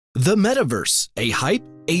The metaverse, a hype,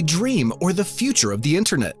 a dream, or the future of the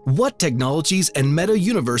internet? What technologies and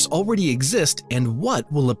meta-universe already exist and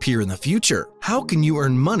what will appear in the future? How can you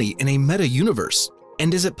earn money in a meta-universe?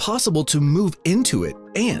 And is it possible to move into it?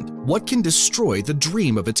 And what can destroy the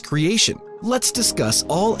dream of its creation? Let's discuss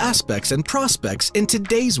all aspects and prospects in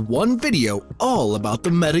today's one video all about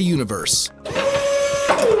the meta-universe.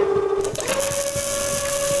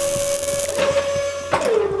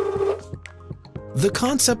 The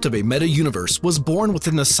concept of a meta-universe was born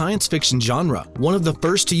within the science fiction genre. One of the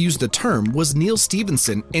first to use the term was Neal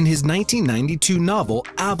Stephenson in his 1992 novel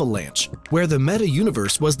Avalanche, where the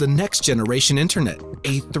meta-universe was the next generation internet,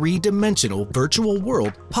 a three-dimensional virtual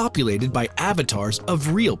world populated by avatars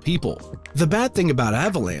of real people. The bad thing about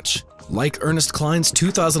Avalanche, like Ernest Cline's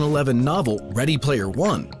 2011 novel Ready Player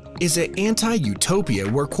One, is an anti-utopia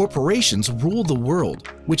where corporations rule the world,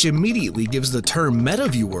 which immediately gives the term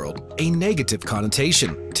MetaView world a negative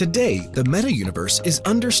connotation. Today, the meta-universe is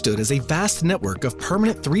understood as a vast network of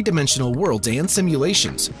permanent three-dimensional worlds and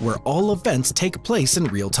simulations where all events take place in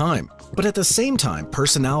real time. But at the same time,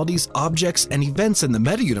 personalities, objects, and events in the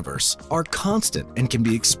meta-universe are constant and can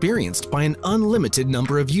be experienced by an unlimited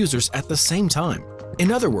number of users at the same time.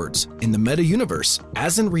 In other words, in the meta-universe,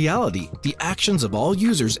 as in reality, the actions of all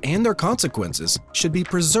users and their consequences should be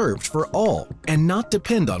preserved for all and not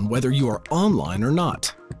depend on whether you are online or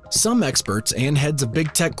not. Some experts and heads of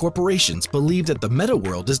big tech corporations believe that the meta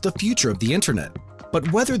world is the future of the internet.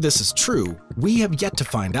 But whether this is true, we have yet to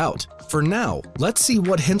find out. For now, let's see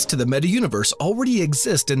what hints to the meta-universe already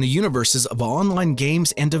exist in the universes of online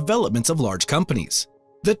games and developments of large companies.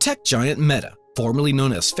 The tech giant Meta, formerly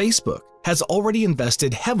known as Facebook, has already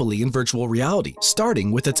invested heavily in virtual reality,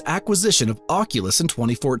 starting with its acquisition of Oculus in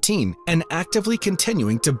 2014 and actively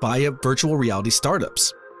continuing to buy up virtual reality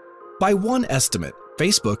startups. By one estimate,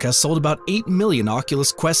 Facebook has sold about 8 million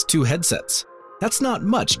Oculus Quest 2 headsets. That's not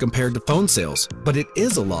much compared to phone sales, but it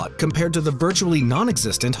is a lot compared to the virtually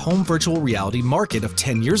non-existent home virtual reality market of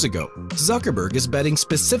 10 years ago. Zuckerberg is betting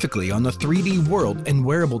specifically on the 3D world and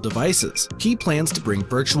wearable devices. He plans to bring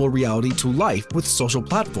virtual reality to life with social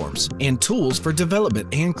platforms and tools for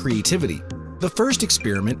development and creativity. The first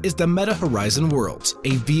experiment is the Meta Horizon Worlds,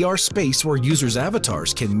 a VR space where users'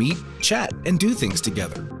 avatars can meet, chat, and do things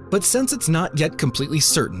together. But since it's not yet completely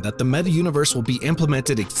certain that the meta-universe will be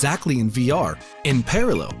implemented exactly in VR, in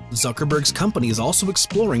parallel, Zuckerberg's company is also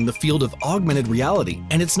exploring the field of augmented reality.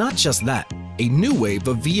 And it's not just that. A new wave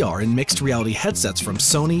of VR and mixed reality headsets from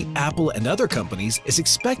Sony, Apple, and other companies is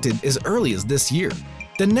expected as early as this year.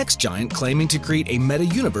 The next giant claiming to create a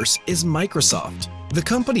meta-universe is Microsoft. The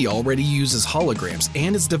company already uses holograms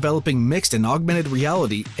and is developing mixed and augmented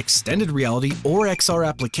reality, extended reality, or XR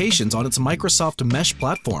applications on its Microsoft Mesh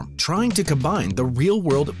platform, trying to combine the real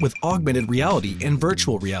world with augmented reality and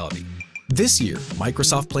virtual reality. This year,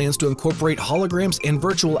 Microsoft plans to incorporate holograms and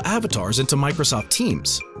virtual avatars into Microsoft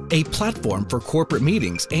Teams, a platform for corporate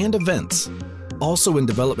meetings and events. Also in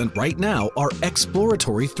development right now are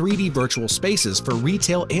exploratory 3D virtual spaces for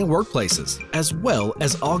retail and workplaces, as well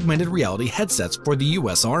as augmented reality headsets for the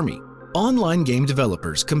US Army. Online game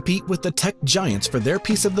developers compete with the tech giants for their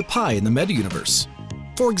piece of the pie in the meta-universe.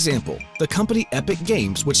 For example, the company Epic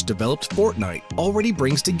Games, which developed Fortnite, already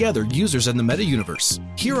brings together users in the meta-universe.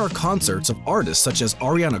 Here are concerts of artists such as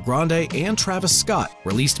Ariana Grande and Travis Scott,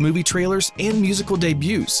 released movie trailers, and musical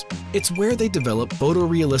debuts. It's where they develop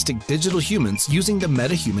photorealistic digital humans using the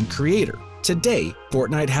meta-human creator. Today,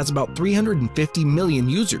 Fortnite has about 350 million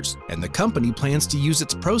users, and the company plans to use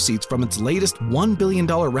its proceeds from its latest $1 billion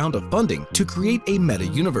round of funding to create a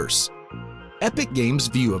meta-universe. Epic Games'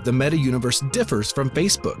 view of the meta-universe differs from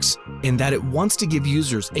Facebook's, in that it wants to give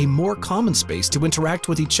users a more common space to interact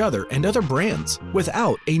with each other and other brands,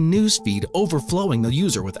 without a newsfeed overflowing the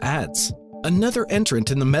user with ads. Another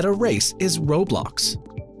entrant in the meta race is Roblox.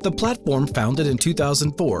 The platform, founded in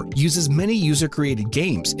 2004, uses many user-created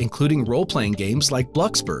games, including role-playing games like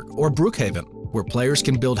Bloxburg or Brookhaven, where players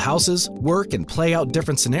can build houses, work, and play out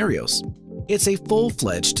different scenarios. It's a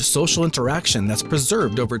full-fledged social interaction that's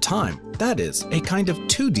preserved over time. That is, a kind of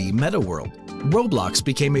 2D meta world. Roblox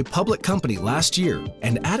became a public company last year,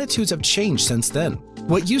 and attitudes have changed since then.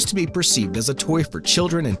 What used to be perceived as a toy for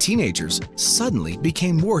children and teenagers suddenly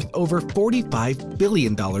became worth over $45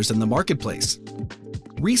 billion in the marketplace.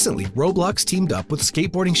 Recently, Roblox teamed up with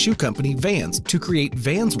skateboarding shoe company Vans to create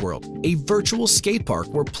Vans World, a virtual skate park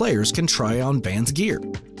where players can try on Vans gear.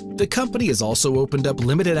 The company has also opened up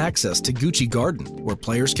limited access to Gucci Garden, where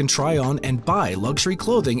players can try on and buy luxury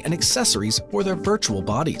clothing and accessories for their virtual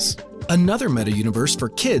bodies. Another meta-universe for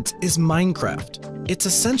kids is Minecraft. It's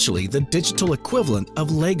essentially the digital equivalent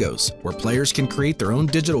of Legos, where players can create their own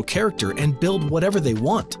digital character and build whatever they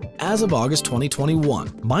want. As of August 2021,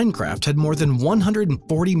 Minecraft had more than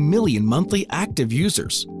 140 million monthly active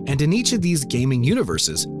users. And in each of these gaming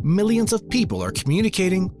universes, millions of people are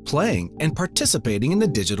communicating, playing, and participating in the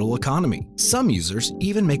digital economy. Some users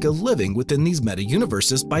even make a living within these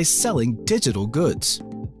meta-universes by selling digital goods.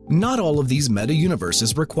 Not all of these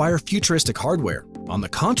meta-universes require futuristic hardware. On the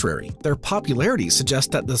contrary, their popularity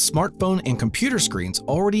suggests that the smartphone and computer screens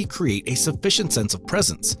already create a sufficient sense of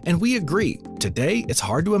presence. And we agree, today it's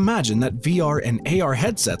hard to imagine that VR and AR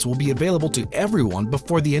headsets will be available to everyone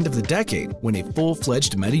before the end of the decade, when a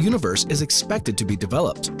full-fledged meta-universe is expected to be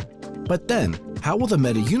developed. But then, how will the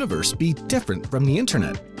meta-universe be different from the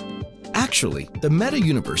internet? Actually, the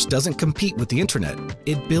meta-universe doesn't compete with the internet,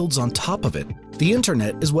 it builds on top of it. The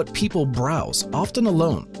internet is what people browse, often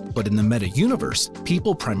alone, but in the meta-universe,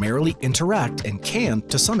 people primarily interact and can,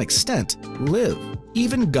 to some extent, live.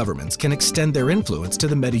 Even governments can extend their influence to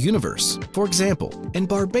the meta-universe. For example, in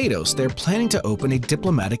Barbados, they're planning to open a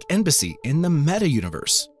diplomatic embassy in the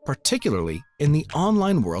meta-universe, particularly in the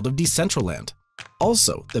online world of Decentraland.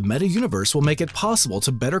 Also, the meta-universe will make it possible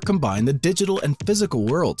to better combine the digital and physical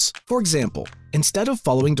worlds. For example, instead of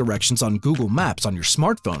following directions on Google Maps on your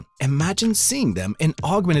smartphone, imagine seeing them in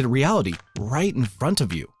augmented reality right in front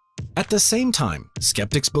of you. At the same time,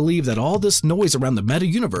 skeptics believe that all this noise around the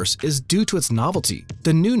meta-universe is due to its novelty.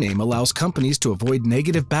 The new name allows companies to avoid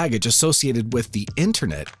negative baggage associated with the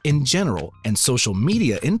internet in general and social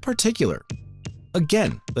media in particular.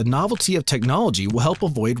 Again, the novelty of technology will help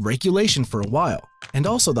avoid regulation for a while, and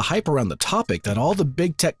also the hype around the topic that all the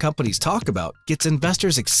big tech companies talk about gets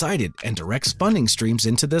investors excited and directs funding streams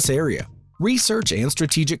into this area. Research and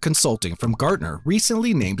strategic consulting from Gartner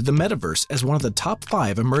recently named the metaverse as one of the top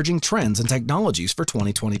 5 emerging trends and technologies for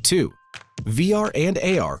 2022. VR and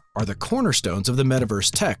AR are the cornerstones of the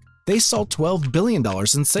metaverse tech. They saw $12 billion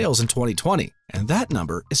in sales in 2020, and that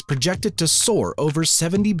number is projected to soar over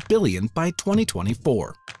 $70 billion by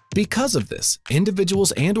 2024. Because of this,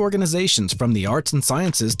 individuals and organizations from the arts and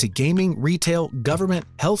sciences to gaming, retail, government,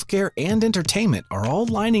 healthcare, and entertainment are all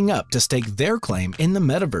lining up to stake their claim in the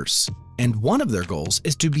metaverse. And one of their goals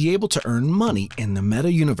is to be able to earn money in the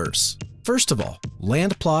meta-universe. First of all,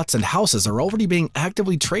 land plots and houses are already being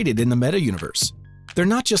actively traded in the meta-universe. They're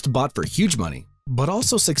not just bought for huge money, but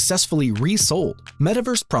also successfully resold.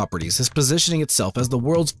 Metaverse Properties is positioning itself as the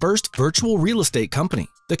world's first virtual real estate company.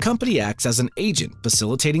 The company acts as an agent,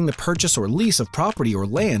 facilitating the purchase or lease of property or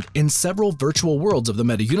land in several virtual worlds of the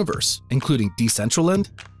meta-universe, including Decentraland,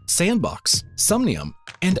 Sandbox, Somnium,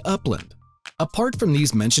 and Upland. Apart from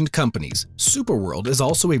these mentioned companies, Superworld is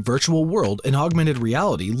also a virtual world in augmented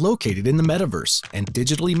reality located in the metaverse and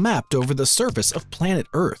digitally mapped over the surface of planet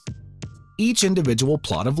Earth. Each individual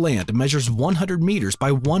plot of land measures 100 meters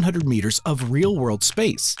by 100 meters of real-world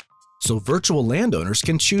space, so virtual landowners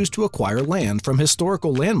can choose to acquire land from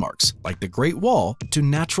historical landmarks like the Great Wall to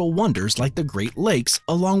natural wonders like the Great Lakes,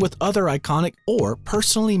 along with other iconic or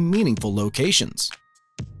personally meaningful locations.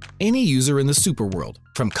 Any user in the Superworld,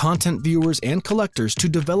 from content viewers and collectors to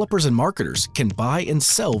developers and marketers, can buy and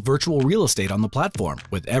sell virtual real estate on the platform,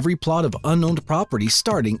 with every plot of unowned property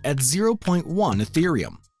starting at 0.1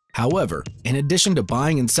 Ethereum. However, in addition to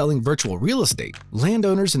buying and selling virtual real estate,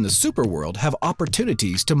 landowners in the Superworld have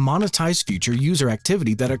opportunities to monetize future user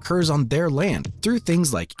activity that occurs on their land through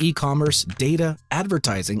things like e-commerce, data,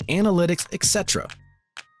 advertising, analytics, etc.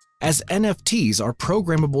 As NFTs are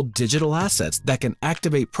programmable digital assets that can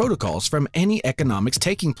activate protocols from any economics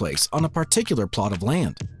taking place on a particular plot of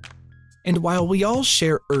land. And while we all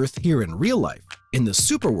share Earth here in real life, in the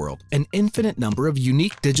Superworld, an infinite number of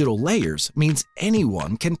unique digital layers means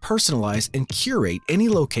anyone can personalize and curate any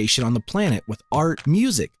location on the planet with art,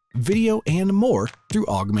 music, video, and more through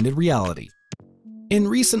augmented reality. In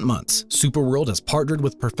recent months, Superworld has partnered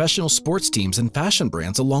with professional sports teams and fashion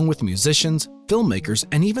brands along with musicians, filmmakers,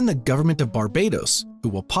 and even the government of Barbados, who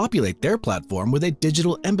will populate their platform with a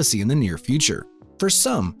digital embassy in the near future. For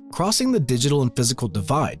some, crossing the digital and physical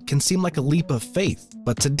divide can seem like a leap of faith,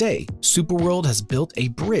 but today, Superworld has built a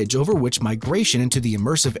bridge over which migration into the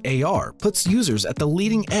immersive AR puts users at the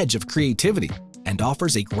leading edge of creativity and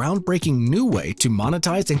offers a groundbreaking new way to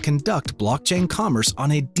monetize and conduct blockchain commerce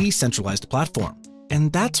on a decentralized platform.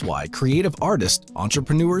 And that's why creative artists,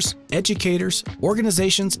 entrepreneurs, educators,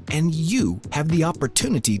 organizations, and you have the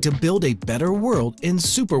opportunity to build a better world in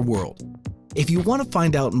Superworld. If you want to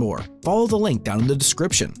find out more, follow the link down in the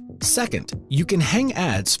description. Second, you can hang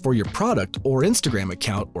ads for your product or Instagram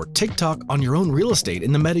account or TikTok on your own real estate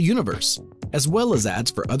in the meta-universe. as well as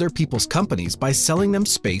ads for other people's companies by selling them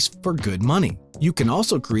space for good money. You can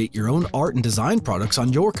also create your own art and design products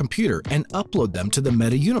on your computer and upload them to the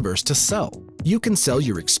Meta universe to sell. You can sell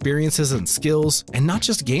your experiences and skills, and not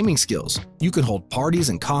just gaming skills. You can hold parties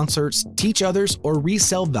and concerts, teach others, or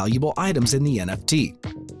resell valuable items in the NFT.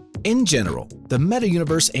 In general, the meta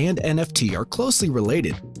universe and NFT are closely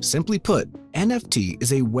related. Simply put, NFT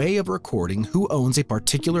is a way of recording who owns a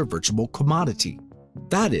particular virtual commodity.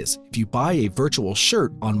 That is, if you buy a virtual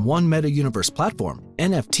shirt on one meta universe platform,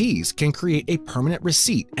 NFTs can create a permanent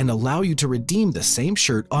receipt and allow you to redeem the same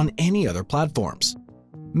shirt on any other platforms.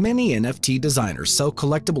 Many NFT designers sell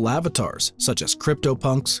collectible avatars, such as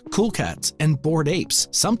CryptoPunks, Cool Cats, and Bored Apes,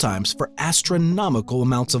 sometimes for astronomical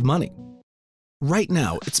amounts of money. Right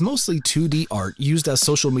now, it's mostly 2D art used as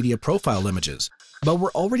social media profile images, but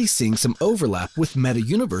we're already seeing some overlap with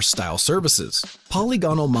meta-universe-style services.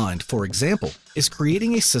 Polygonal Mind, for example, is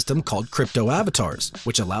creating a system called Crypto Avatars,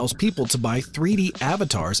 which allows people to buy 3D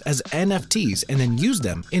avatars as NFTs and then use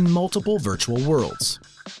them in multiple virtual worlds.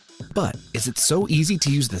 But is it so easy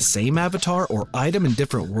to use the same avatar or item in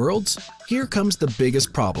different worlds? Here comes the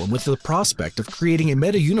biggest problem with the prospect of creating a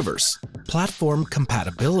meta-universe: platform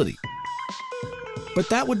compatibility. But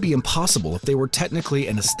that would be impossible if they were technically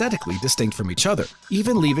and aesthetically distinct from each other.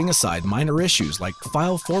 Even leaving aside minor issues like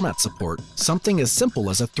file format support, something as simple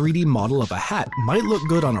as a 3D model of a hat might look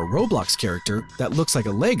good on a Roblox character that looks like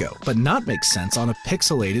a Lego, but not make sense on a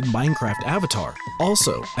pixelated Minecraft avatar.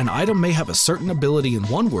 Also, an item may have a certain ability in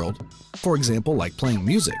one world, for example like playing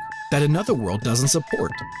music, that another world doesn't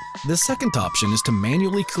support. The second option is to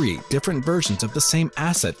manually create different versions of the same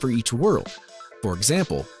asset for each world. For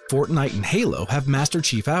example, Fortnite and Halo have Master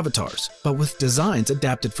Chief avatars, but with designs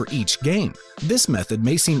adapted for each game. This method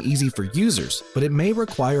may seem easy for users, but it may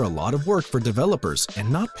require a lot of work for developers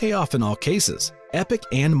and not pay off in all cases. Epic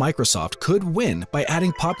and Microsoft could win by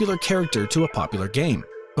adding popular character to a popular game.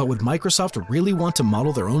 But would Microsoft really want to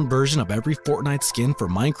model their own version of every Fortnite skin for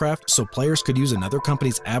Minecraft so players could use another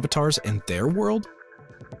company's avatars in their world?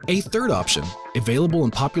 A third option, available in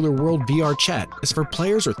popular world VR chat, is for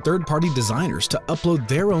players or third-party designers to upload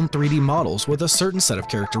their own 3D models with a certain set of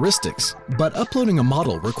characteristics. But uploading a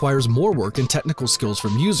model requires more work and technical skills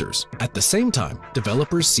from users. At the same time,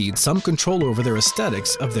 developers cede some control over their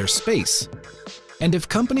aesthetics of their space. And if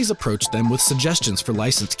companies approach them with suggestions for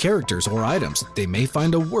licensed characters or items, they may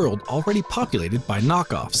find a world already populated by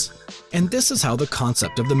knockoffs. And this is how the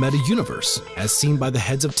concept of the meta-universe, as seen by the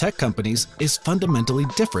heads of tech companies, is fundamentally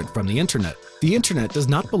different from the internet. The internet does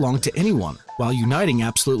not belong to anyone, while uniting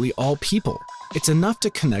absolutely all people. It's enough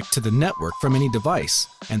to connect to the network from any device,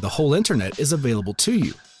 and the whole internet is available to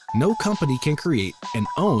you. No company can create and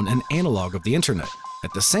own an analog of the internet.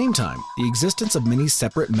 At the same time, the existence of many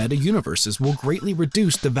separate meta-universes will greatly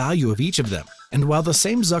reduce the value of each of them. And while the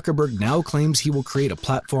same Zuckerberg now claims he will create a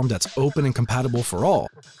platform that's open and compatible for all,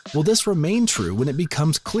 will this remain true when it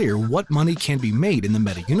becomes clear what money can be made in the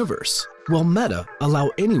meta-universe? Will Meta allow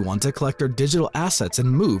anyone to collect their digital assets and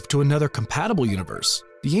move to another compatible universe?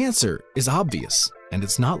 The answer is obvious, and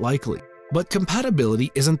it's not likely. But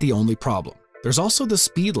compatibility isn't the only problem. There's also the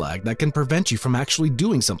speed lag that can prevent you from actually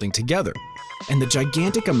doing something together, and the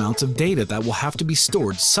gigantic amounts of data that will have to be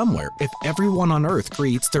stored somewhere if everyone on Earth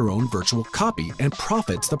creates their own virtual copy and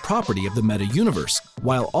profits the property of the meta-universe,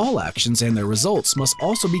 while all actions and their results must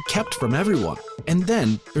also be kept from everyone. And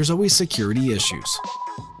then there's always security issues.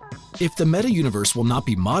 If the meta-universe will not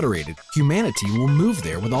be moderated, humanity will move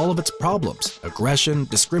there with all of its problems: aggression,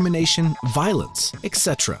 discrimination, violence,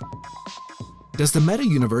 etc. Does the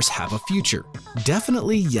meta-universe have a future?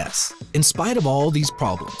 Definitely yes. In spite of all these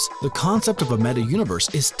problems, the concept of a meta-universe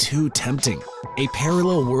is too tempting. A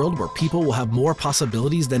parallel world where people will have more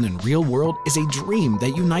possibilities than in real world is a dream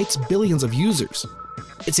that unites billions of users.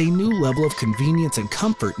 It's a new level of convenience and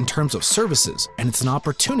comfort in terms of services, and it's an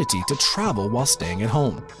opportunity to travel while staying at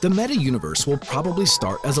home. The meta-universe will probably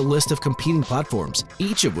start as a list of competing platforms,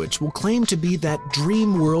 each of which will claim to be that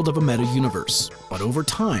dream world of a meta-universe. But over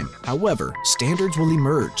time, however, standards will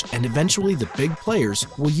emerge, and eventually the big players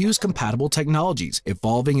will use compatible technologies,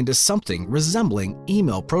 evolving into something resembling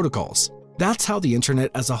email protocols. That's how the internet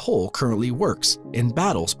as a whole currently works, in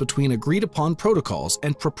battles between agreed-upon protocols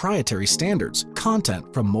and proprietary standards,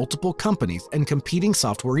 content from multiple companies and competing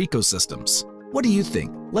software ecosystems. What do you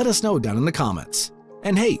think? Let us know down in the comments.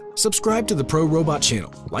 And hey, subscribe to the Pro Robot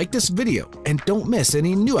channel, like this video, and don't miss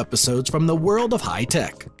any new episodes from the world of high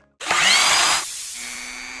tech.